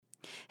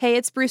Hey,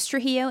 it's Bruce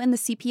Trujillo in the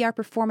CPR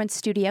Performance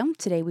Studio.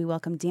 Today we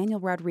welcome Daniel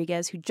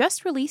Rodriguez, who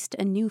just released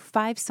a new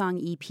 5-song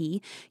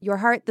EP, Your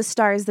Heart, the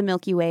Stars, the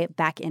Milky Way,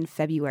 back in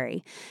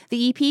February.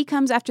 The EP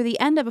comes after the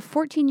end of a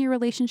 14-year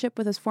relationship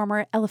with his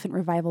former Elephant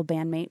Revival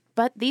bandmate,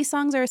 but these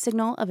songs are a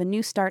signal of a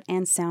new start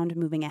and sound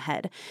moving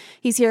ahead.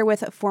 He's here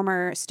with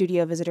former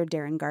studio visitor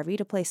Darren Garvey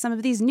to play some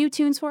of these new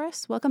tunes for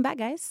us. Welcome back,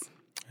 guys.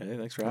 Hey,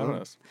 thanks for having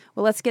us.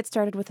 Well, let's get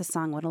started with a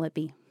song. What'll it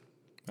be?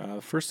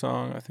 The first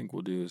song I think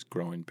we'll do is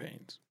Growing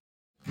Pains.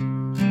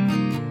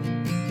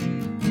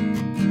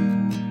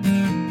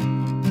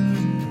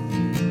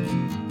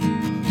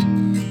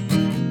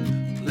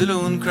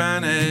 Little one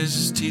crying as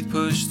his teeth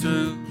push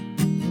through.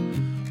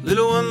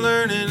 Little one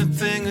learning a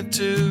thing or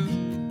two.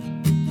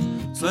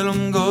 Let's let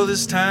him go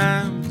this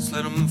time, let's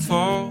let him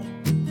fall.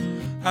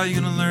 How you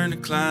gonna learn to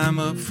climb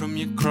up from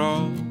your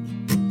crawl?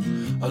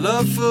 Our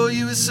love for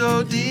you is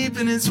so deep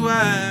and it's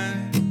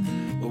wide,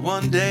 but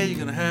one day you're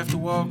gonna have to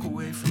walk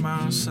away from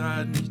our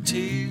side. And your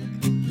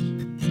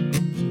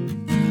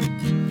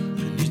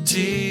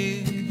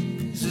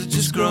tears are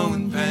just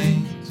growing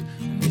pains.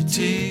 And your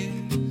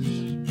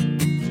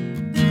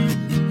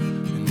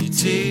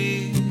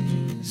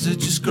tears are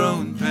just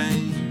growing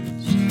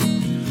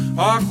pains.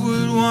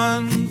 Awkward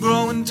one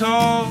growing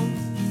tall.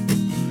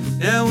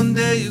 Yeah, one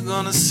day you're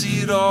gonna see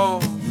it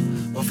all.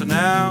 But for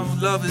now,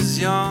 love is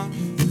young.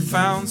 You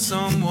found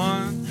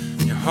someone.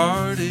 Your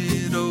heart,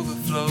 it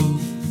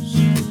overflows.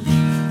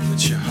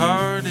 But your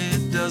heart,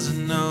 it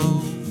doesn't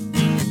know.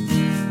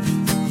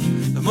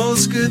 The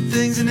most good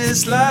things in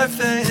this life,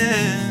 they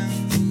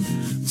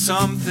end.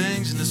 Some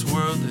things in this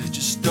world, they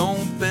just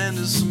don't bend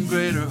to some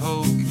greater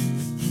hope.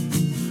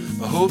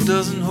 But hope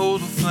doesn't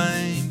hold a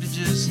flame to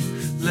just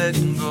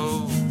letting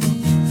go.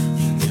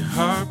 And your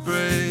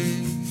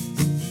heartbreak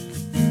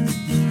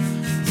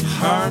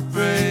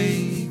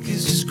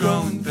is just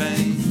growing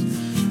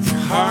pains. Your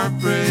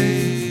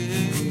heartbreak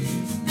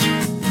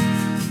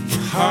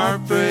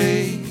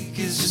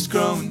is just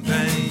growing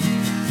pains.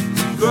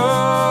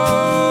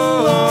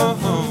 Grow,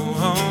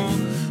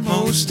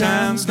 most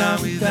times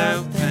not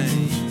without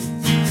pain.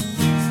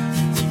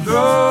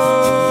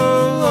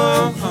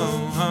 Grow,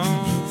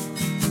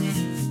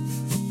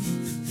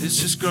 it's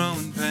just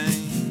growing pain.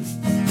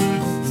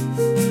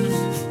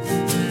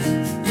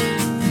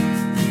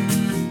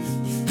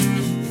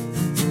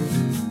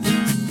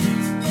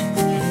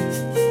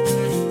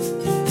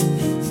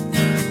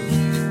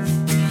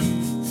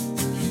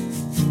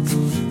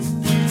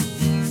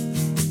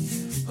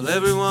 Well,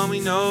 everyone we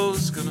know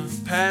is gonna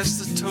pass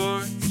the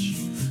torch,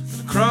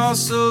 gonna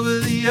cross over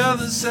the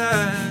other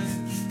side.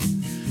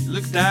 You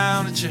look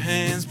down at your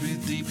hands,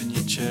 breathe deep in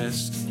your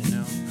chest, and you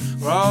know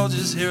we're all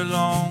just here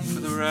along for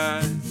the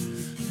ride.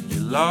 And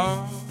you're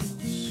lost,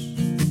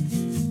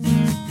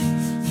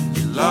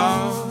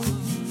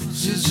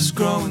 it's just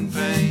growing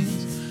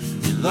pains.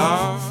 And you're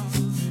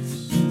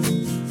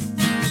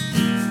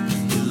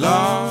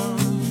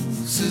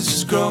lost, it's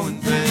just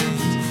growing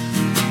pains.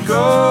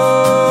 Go,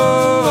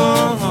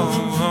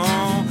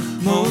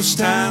 most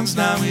times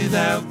not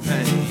without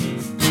pain.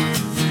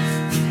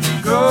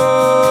 Go,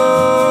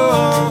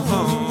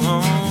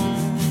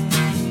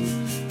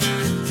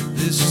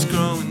 this is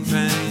growing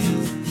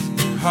pain.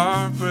 Your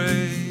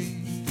heartbreak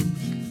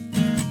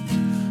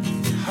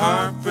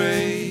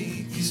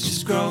is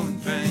just growing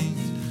pain.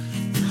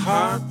 Your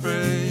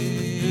heartbreak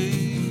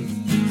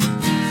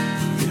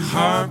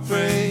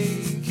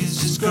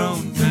is just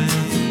growing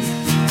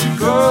pain.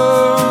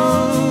 Go,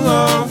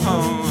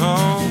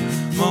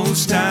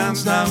 most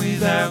times not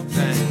without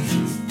pain.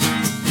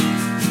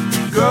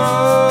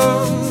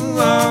 Go,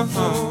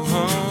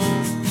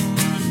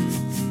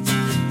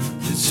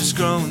 it's just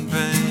growing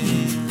pain.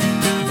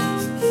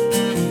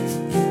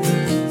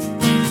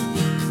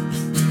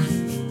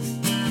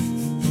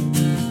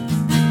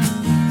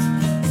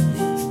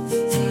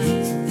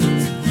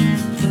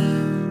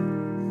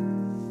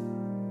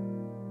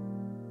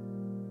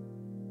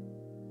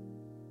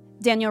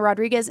 Daniel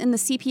Rodriguez in the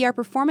CPR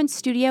Performance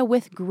Studio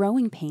with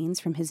Growing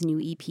Pains from his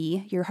new EP,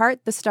 Your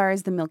Heart, the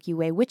Stars, the Milky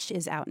Way, which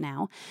is out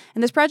now.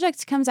 And this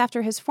project comes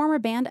after his former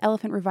band,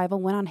 Elephant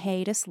Revival, went on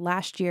hiatus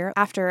last year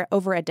after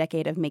over a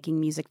decade of making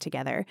music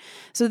together.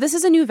 So this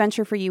is a new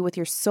venture for you with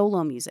your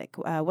solo music.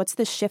 What's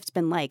this shift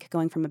been like,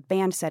 going from a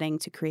band setting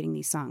to creating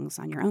these songs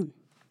on your own?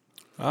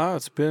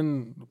 It's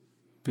been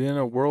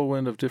a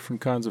whirlwind of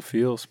different kinds of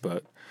feels,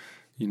 but,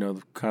 you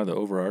know, kind of the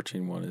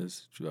overarching one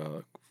is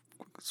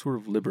sort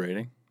of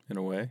liberating in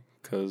a way,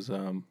 because,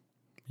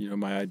 you know,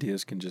 my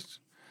ideas can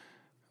just,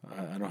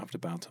 I don't have to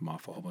bounce them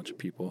off a whole bunch of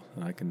people,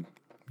 and I can,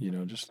 you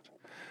know, just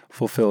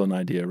fulfill an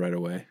idea right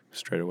away,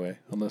 straight away,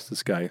 unless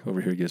this guy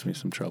over here gives me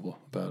some trouble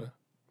about it.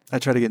 I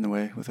try to get in the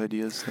way with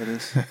ideas, that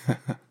is.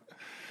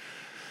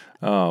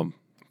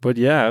 But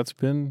yeah, it's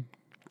been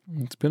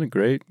a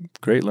great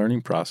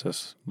learning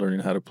process, learning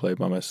how to play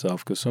by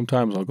myself, because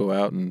sometimes I'll go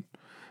out and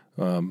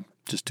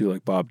just do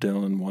like Bob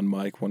Dylan, one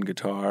mic, one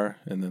guitar,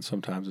 and then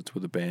sometimes it's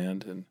with a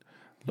band, and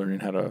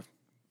learning how to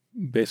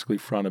basically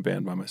front a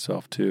band by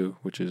myself too,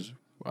 which is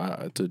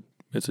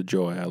it's a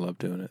joy. I love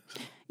doing it.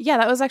 Yeah,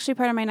 that was actually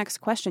part of my next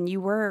question. You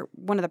were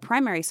one of the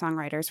primary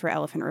songwriters for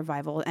Elephant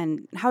Revival,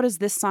 and how does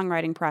this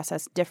songwriting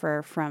process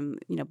differ from,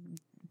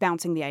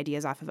 bouncing the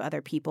ideas off of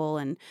other people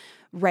and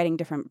writing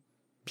different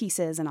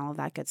pieces and all of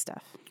that good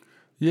stuff?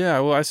 Yeah,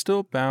 well, I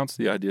still bounce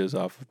the ideas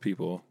off of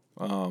people.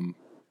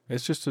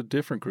 It's just a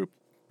different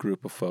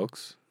group of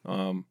folks,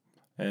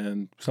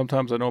 and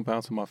sometimes I don't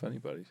bounce them off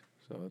anybody.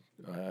 So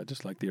I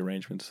just like the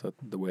arrangements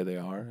the way they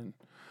are, and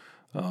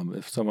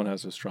if someone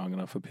has a strong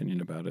enough opinion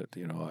about it,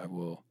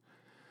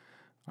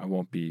 I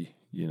won't be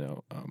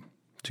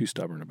too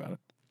stubborn about it.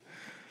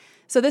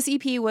 So this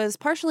EP was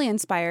partially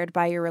inspired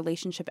by your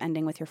relationship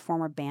ending with your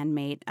former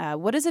bandmate.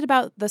 What is it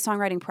about the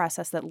songwriting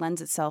process that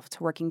lends itself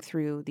to working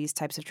through these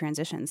types of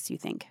transitions, do you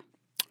think?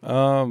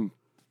 I'm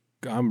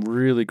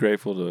really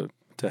grateful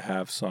to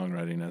have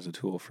songwriting as a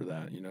tool for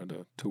that,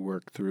 to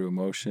work through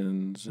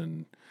emotions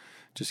and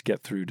just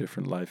get through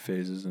different life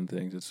phases and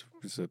things.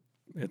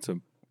 It's a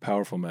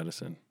powerful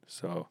medicine.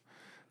 So,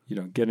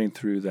 getting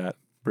through that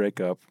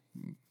breakup,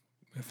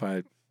 if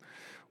I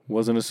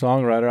wasn't a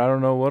songwriter, I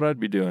don't know what I'd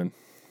be doing.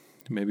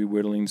 Maybe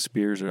whittling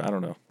spears, or I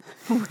don't know.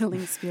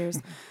 Whittling spears.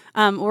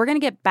 We're going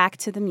to get back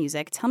to the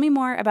music. Tell me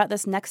more about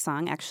this next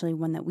song, actually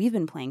one that we've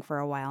been playing for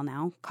a while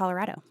now,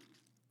 Colorado.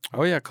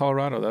 Oh, yeah,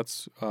 Colorado.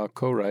 That's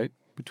co-write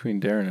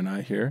between Darren and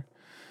I here.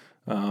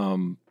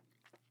 I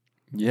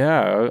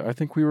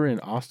think we were in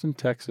Austin,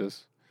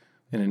 Texas,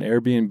 in an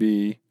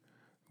Airbnb.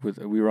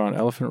 We were on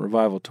Elephant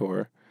Revival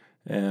tour,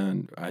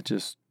 and I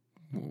just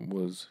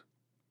was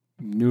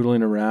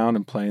noodling around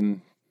and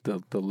playing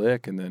the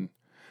lick, and then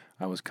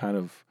I was kind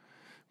of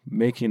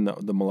making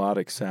the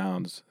melodic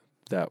sounds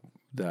that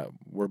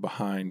were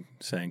behind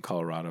saying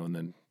Colorado, and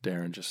then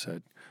Darren just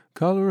said,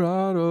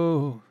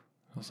 Colorado.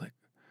 I was like,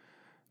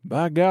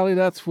 by golly,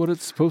 that's what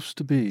it's supposed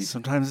to be.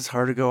 Sometimes it's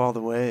hard to go all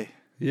the way.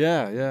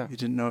 Yeah. You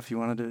didn't know if you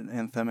wanted an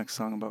anthemic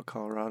song about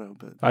Colorado,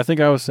 but I think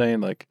I was saying,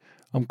 like,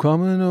 I'm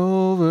coming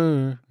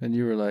over, and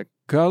you were like,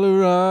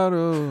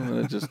 Colorado,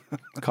 and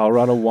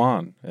Colorado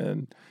won,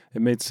 and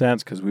it made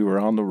sense because we were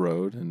on the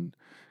road and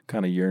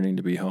kind of yearning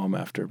to be home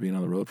after being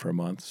on the road for a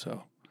month,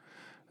 so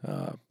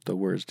the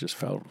words just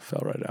fell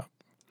right out.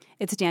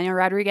 It's Daniel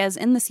Rodriguez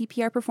in the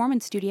CPR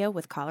Performance Studio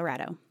with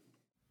Colorado.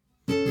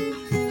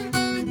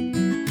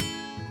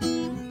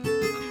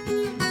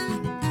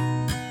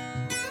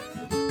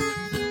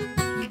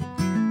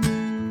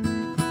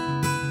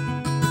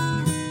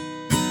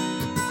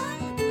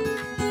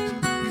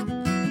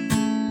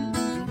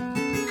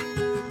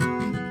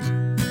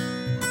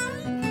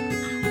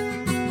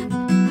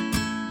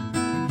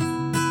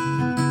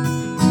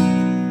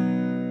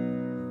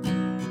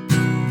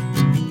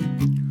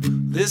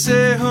 They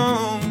say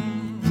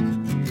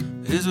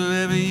home is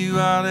wherever you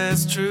are,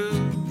 that's true.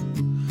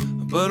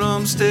 But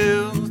I'm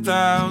still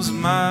 1,000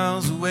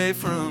 miles away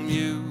from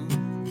you.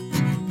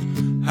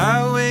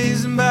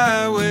 Highways and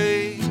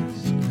byways,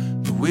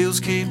 the wheels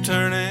keep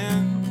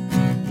turning.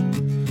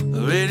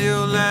 The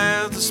radio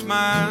loud, the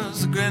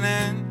smiles, the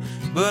grinning.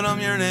 But I'm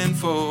yearning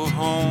for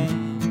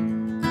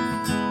home.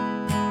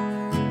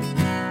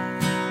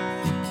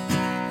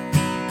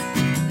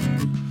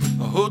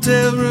 A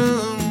hotel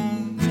room,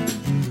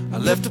 I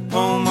left a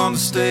poem on the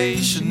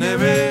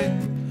stationery,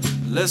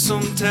 left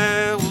some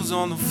towels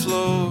on the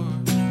floor.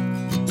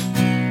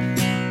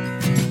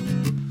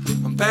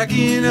 I'm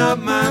packing up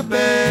my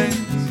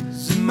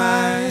bags and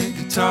my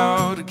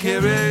guitar to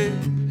carry,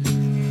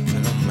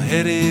 and I'm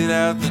headed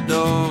out the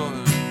door.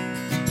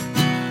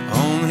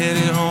 I'm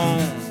headed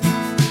home.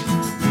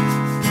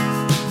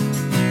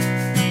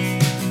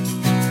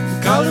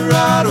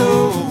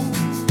 Colorado,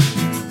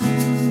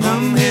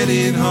 I'm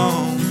headed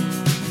home.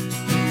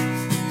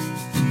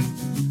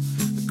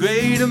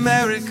 Great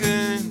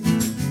American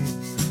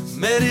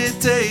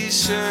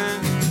meditation.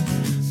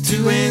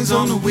 2 hands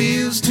on the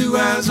wheels, 2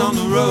 eyes on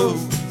the road.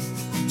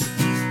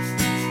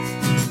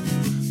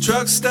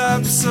 Truck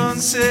stops,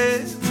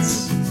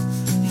 sunsets,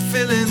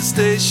 filling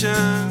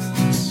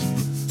stations.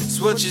 It's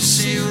what you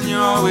see when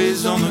you're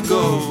always on the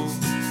go.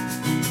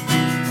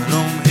 And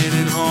I'm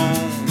headed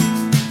home.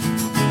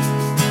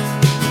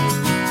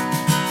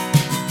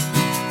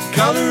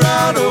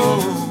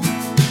 Colorado,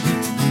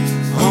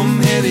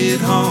 I'm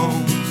headed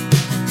home.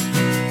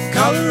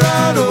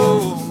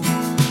 Colorado,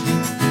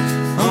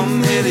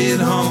 I'm headed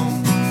home.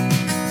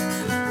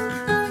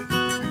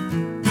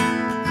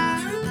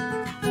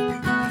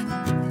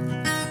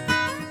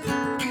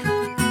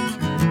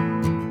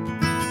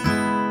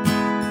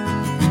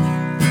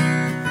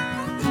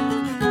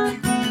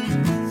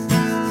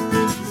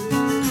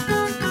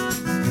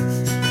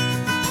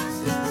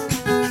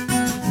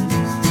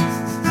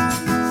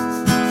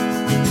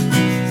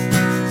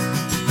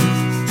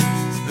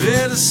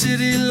 Where the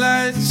city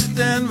lights of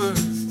Denver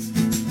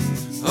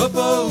up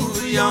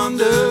over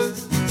yonder,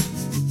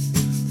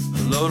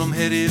 Lord, I'm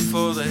headed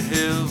for the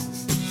hills.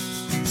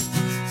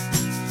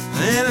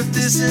 And if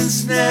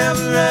distance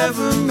never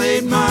ever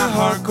made my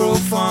heart grow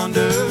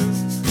fonder,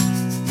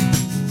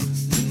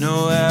 you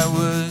know I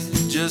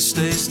would just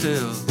stay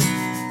still.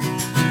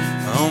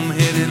 I'm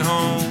headed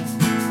home.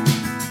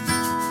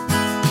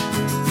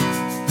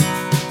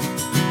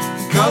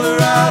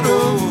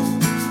 Colorado,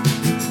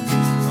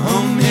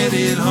 I'm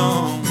headed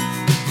home.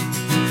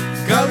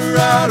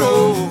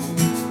 Colorado,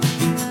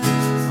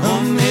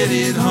 I'm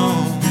headed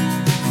home.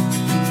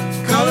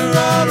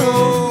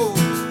 Colorado,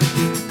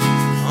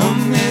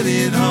 I'm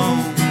headed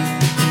home.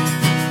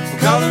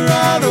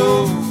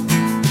 Colorado,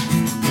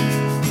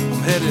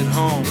 I'm headed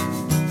home.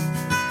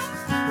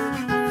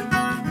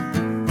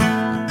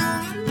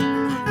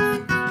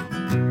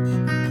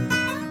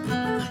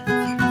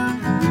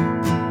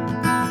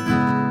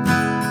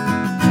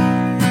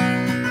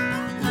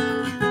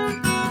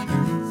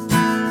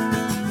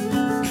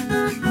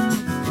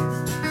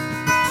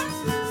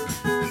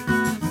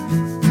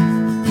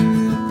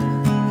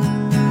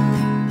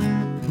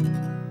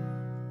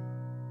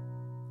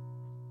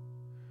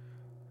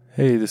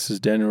 Hey, this is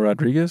Daniel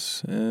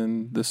Rodriguez,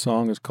 and this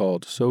song is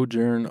called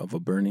Sojourn of a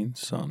Burning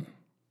Sun.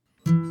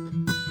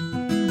 In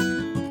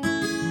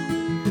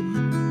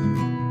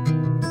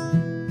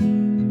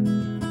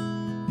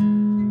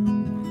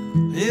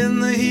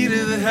the heat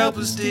of the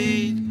helpless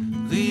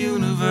deed, the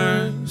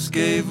universe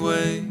gave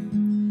way.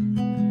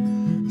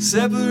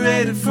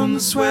 Separated from the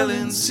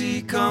swelling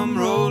sea, come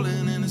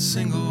rolling in a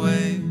single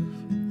wave.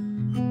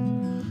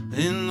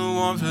 In the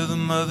warmth of the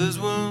mother's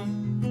womb,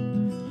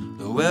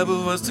 the web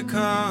of what's to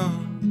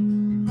come.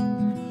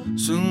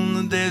 Soon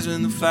the days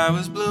when the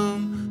flowers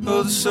bloom,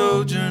 oh, the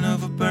sojourn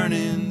of a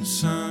burning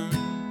sun.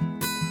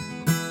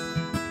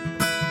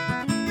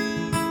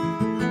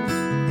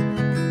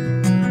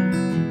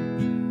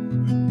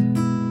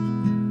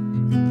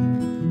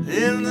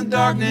 In the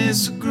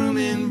darkness, a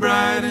grooming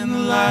bride in the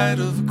light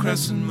of a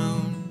crescent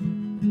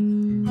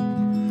moon.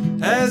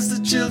 As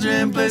the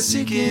children play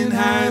seeking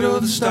hide, oh,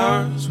 the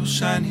stars will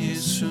shine here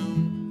soon.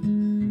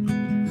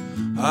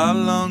 Our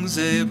lungs,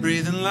 they are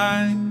breathing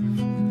life,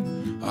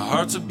 our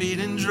hearts are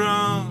beating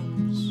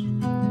drums.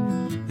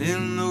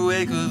 In the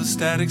wake of a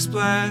static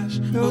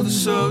splash, oh, the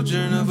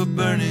sojourn of a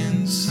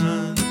burning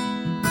sun.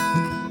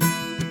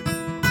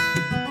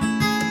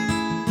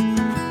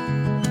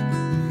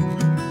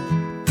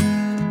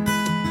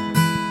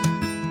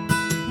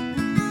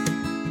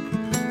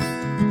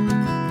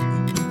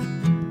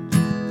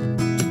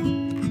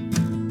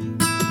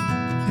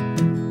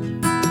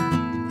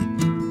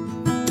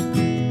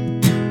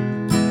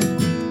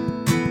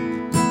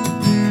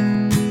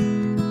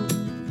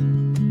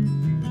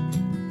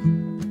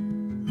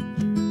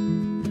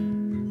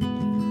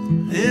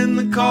 In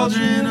the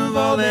cauldron of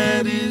all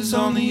that is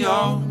on the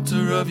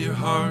altar of your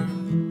heart,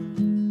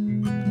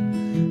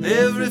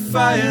 every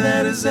fire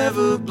that has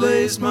ever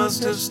blazed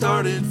must have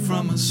started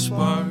from a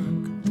spark.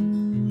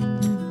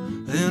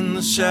 In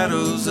the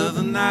shadows of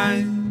the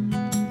night,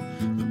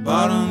 the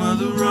bottom of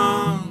the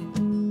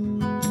rung,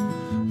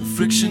 the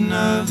friction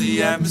of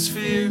the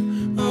atmosphere,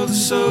 oh, the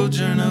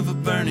sojourn of a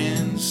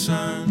burning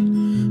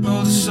sun,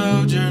 oh, the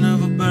sojourn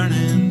of a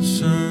burning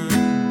sun.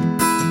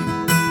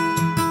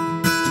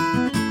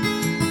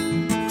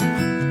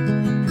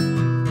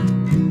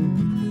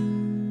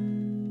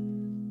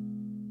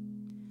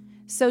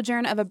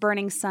 Sojourn of a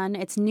Burning Sun.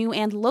 It's new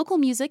and local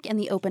music in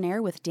the open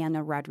air with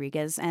Daniel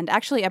Rodriguez, and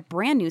actually a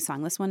brand new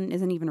song. This one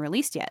isn't even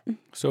released yet.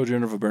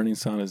 Sojourn of a Burning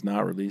Sun is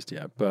not released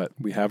yet, but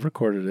we have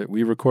recorded it.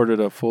 We recorded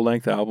a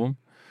full-length album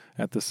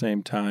at the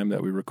same time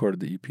that we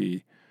recorded the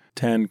EP,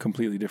 10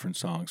 completely different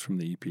songs from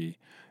the EP,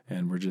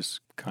 and we're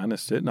just kind of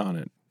sitting on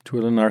it,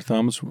 twiddling our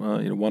thumbs,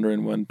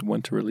 wondering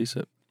when to release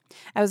it.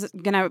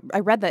 I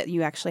read that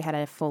you actually had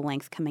a full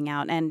length coming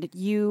out, and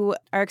you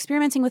are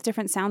experimenting with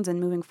different sounds and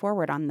moving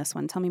forward on this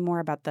one. Tell me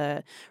more about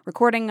the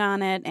recording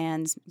on it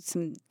and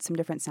some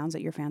different sounds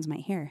that your fans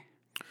might hear.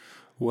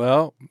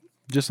 Well,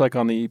 just like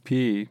on the EP,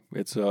 we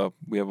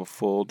have a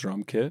full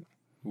drum kit,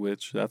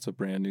 which that's a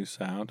brand new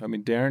sound. I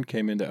mean, Darren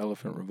came into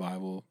Elephant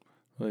Revival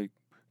like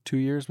 2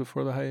 years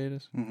before the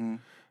hiatus,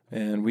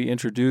 and we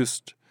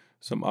introduced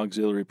some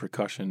auxiliary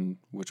percussion,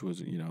 which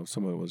was,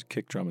 some of it was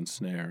kick drum and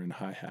snare and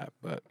hi-hat.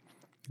 But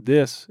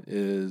this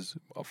is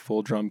a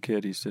full drum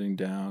kit. He's sitting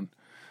down.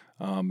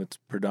 It's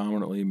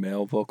predominantly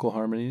male vocal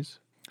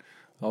harmonies,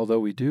 although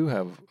we do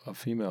have a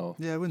female.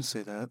 Yeah, I wouldn't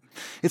say that.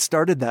 It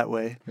started that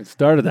way.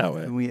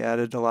 And we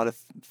added a lot of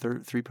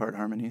three-part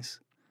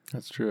harmonies.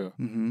 That's true.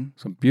 Mm-hmm.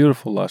 Some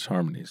beautiful, lush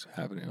harmonies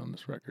happening on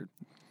this record.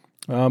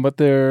 But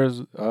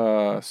there's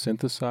a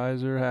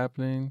synthesizer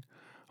happening.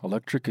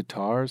 Electric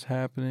guitars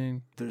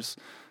happening. There's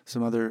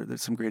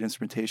some great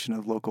instrumentation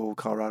of local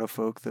Colorado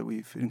folk that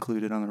we've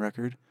included on the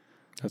record.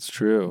 That's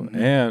true. Mm-hmm.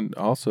 And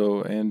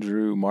also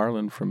Andrew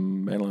Marlin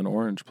from Mandolin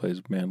Orange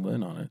plays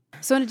mandolin on it.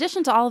 So in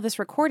addition to all of this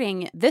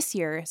recording, this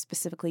year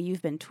specifically,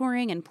 you've been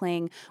touring and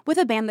playing with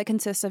a band that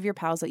consists of your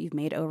pals that you've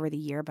made over the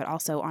year, but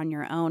also on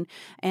your own.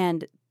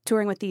 And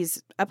touring with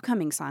these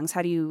upcoming songs,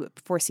 how do you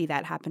foresee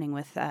that happening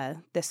with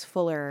this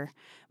fuller,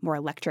 more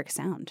electric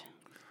sound?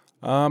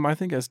 I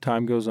think as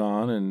time goes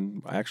on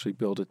and I actually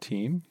build a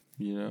team,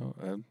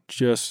 in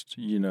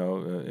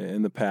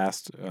the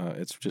past,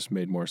 it's just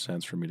made more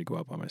sense for me to go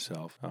out by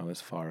myself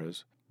as far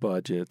as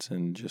budgets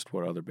and just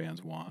what other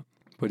bands want.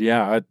 But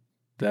yeah,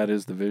 that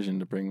is the vision,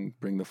 to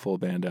bring the full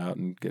band out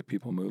and get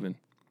people moving.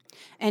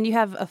 And you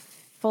have a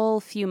full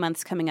few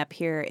months coming up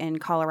here in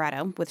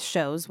Colorado with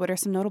shows. What are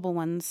some notable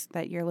ones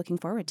that you're looking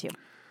forward to?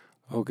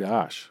 Oh,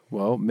 gosh.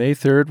 Well, May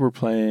 3rd, we're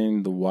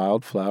playing the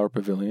Wildflower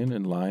Pavilion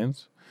in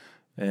Lyons.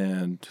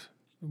 And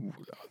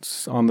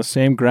on the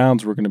same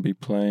grounds, we're going to be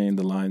playing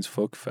the Lyons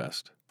Folk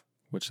Fest,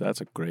 which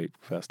that's a great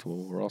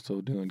festival. We're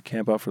also doing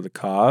Camp Out for the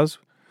Cause,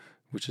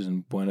 which is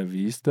in Buena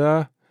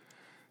Vista.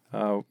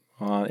 On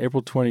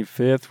April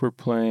 25th, we're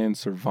playing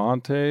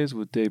Cervantes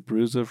with Dave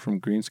Bruza from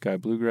Green Sky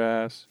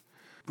Bluegrass.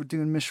 We're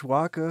doing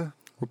Mishawaka.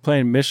 We're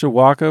playing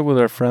Mishawaka with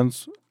our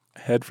friends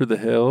Head for the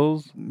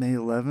Hills. May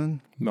 11th.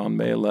 On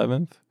May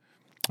 11th.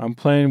 I'm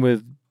playing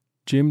with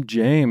Jim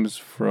James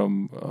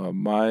from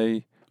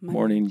My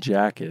Morning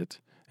Jacket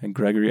and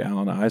Gregory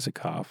Alan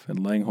Isaacoff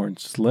and Langhorne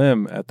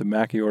Slim at the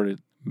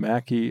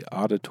Mackey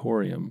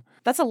Auditorium.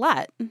 That's a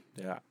lot.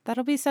 Yeah.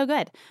 That'll be so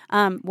good.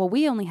 Well,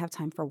 we only have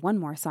time for one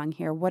more song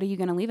here. What are you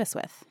going to leave us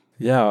with?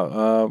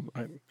 Yeah,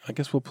 I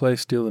guess we'll play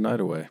Steal the Night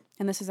Away.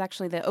 And this is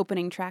actually the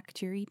opening track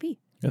to your EP.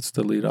 It's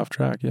the lead-off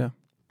track, yeah.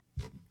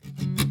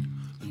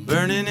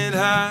 Burning it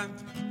high,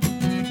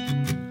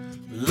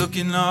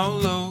 looking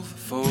all over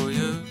for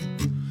you.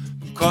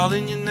 I'm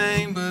calling your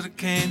name, but I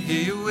can't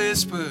hear you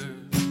whisper.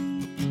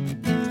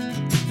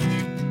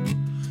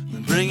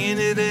 Been bringing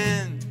it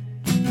in,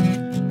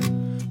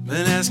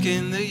 been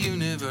asking the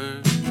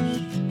universe.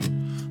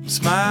 I'm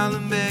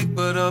smiling big,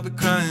 but I'll be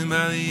crying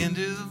by the end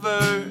of the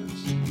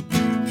verse.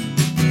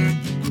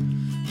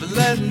 Been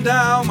letting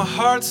down my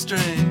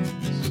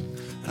heartstrings,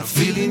 and I'm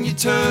feeling you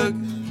tug.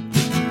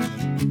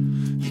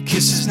 Your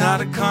kiss is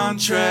not a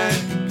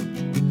contract,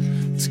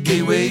 it's a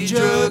gateway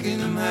drug in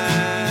a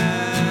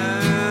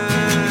hand.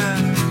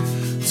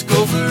 Let's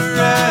go for a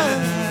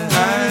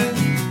ride,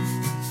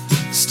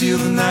 steal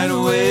the night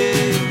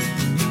away.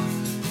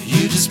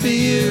 You just be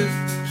you,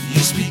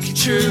 you speak your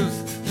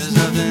truth. There's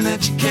nothing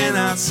that you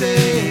cannot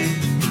say.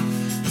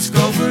 Let's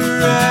go for a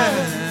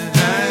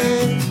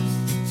ride,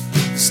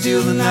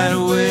 steal the night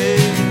away.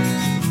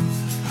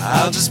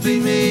 I'll just be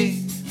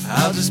me,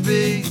 I'll just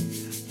be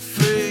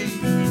free.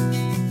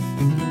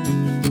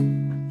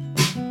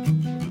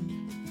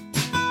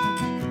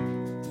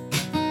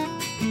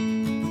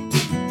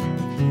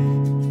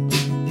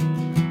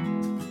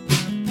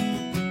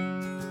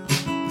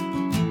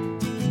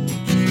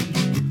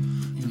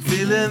 I'm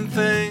feeling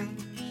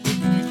things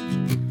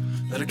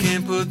that I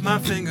can't put my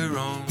finger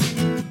on.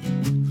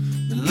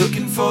 Been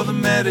looking for the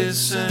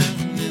medicine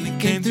and it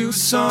came through a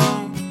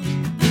song.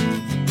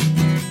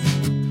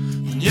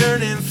 Been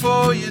yearning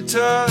for your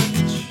touch,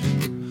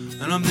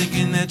 and I'm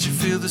thinking that you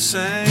feel the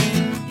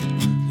same.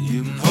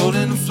 You've been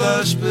holding a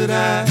flush, but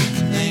I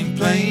ain't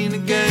playing a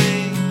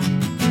game.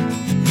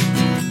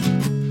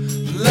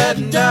 Been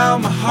letting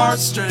down my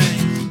heartstrings,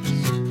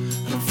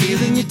 and I'm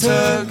feeling you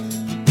tug.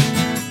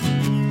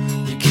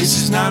 Your kiss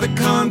is not a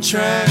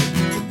contract,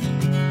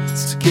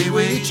 it's a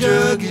gateway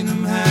drug in a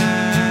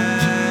hand.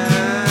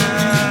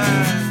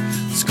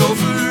 Let's go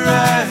for a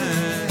ride,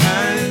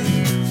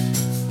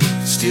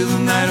 steal the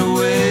night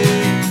away.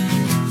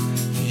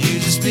 You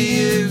just be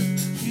you,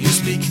 you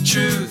speak your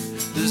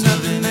truth. There's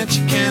nothing that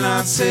you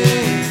cannot say.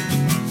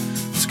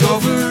 Let's go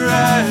for a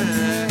ride,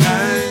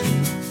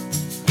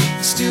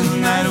 steal the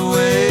night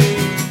away.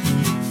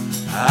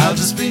 I'll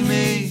just be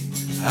me,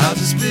 I'll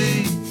just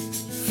be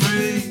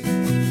free.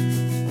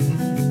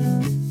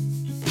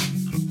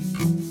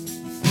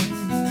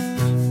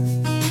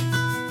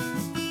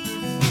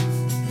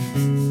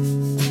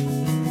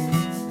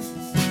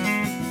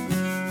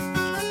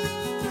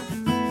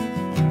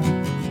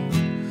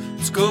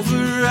 Go for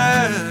a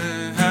ride,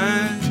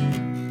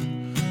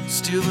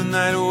 steal the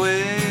night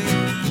away.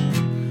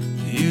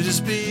 You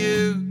just be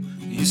you,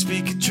 you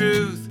speak your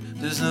truth.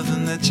 There's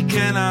nothing that you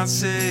cannot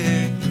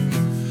say.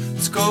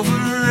 Let's go for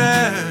a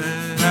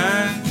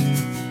ride,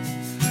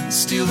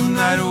 steal the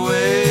night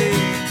away.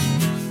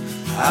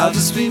 I'll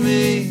just be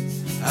me,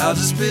 I'll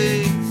just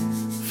be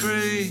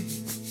free.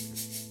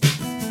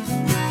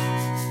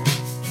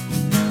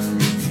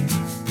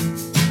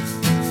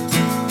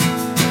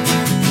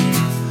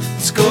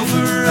 Go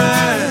for a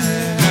ride,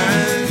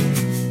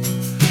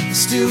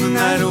 steal the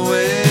night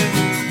away.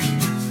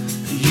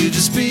 You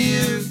just be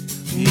you,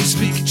 you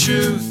speak your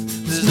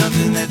truth. There's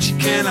nothing that you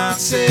cannot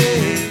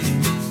say.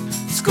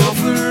 Let's go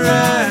for a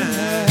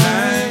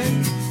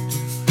ride,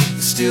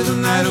 steal the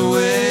night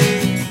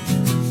away.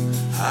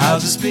 I'll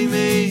just be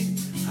me,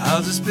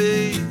 I'll just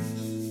be.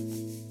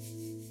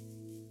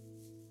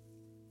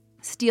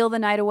 Steal the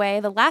Night Away,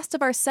 the last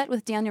of our set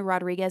with Daniel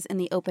Rodriguez in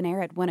the open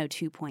air at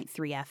 102.3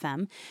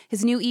 FM.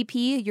 His new EP,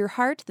 Your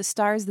Heart, the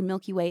Stars, the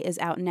Milky Way, is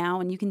out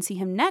now, and you can see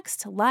him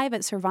next live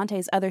at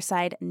Cervantes' Other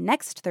Side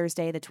next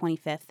Thursday, the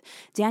 25th.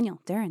 Daniel,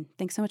 Darren,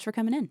 thanks so much for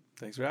coming in.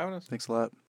 Thanks for having us. Thanks a lot.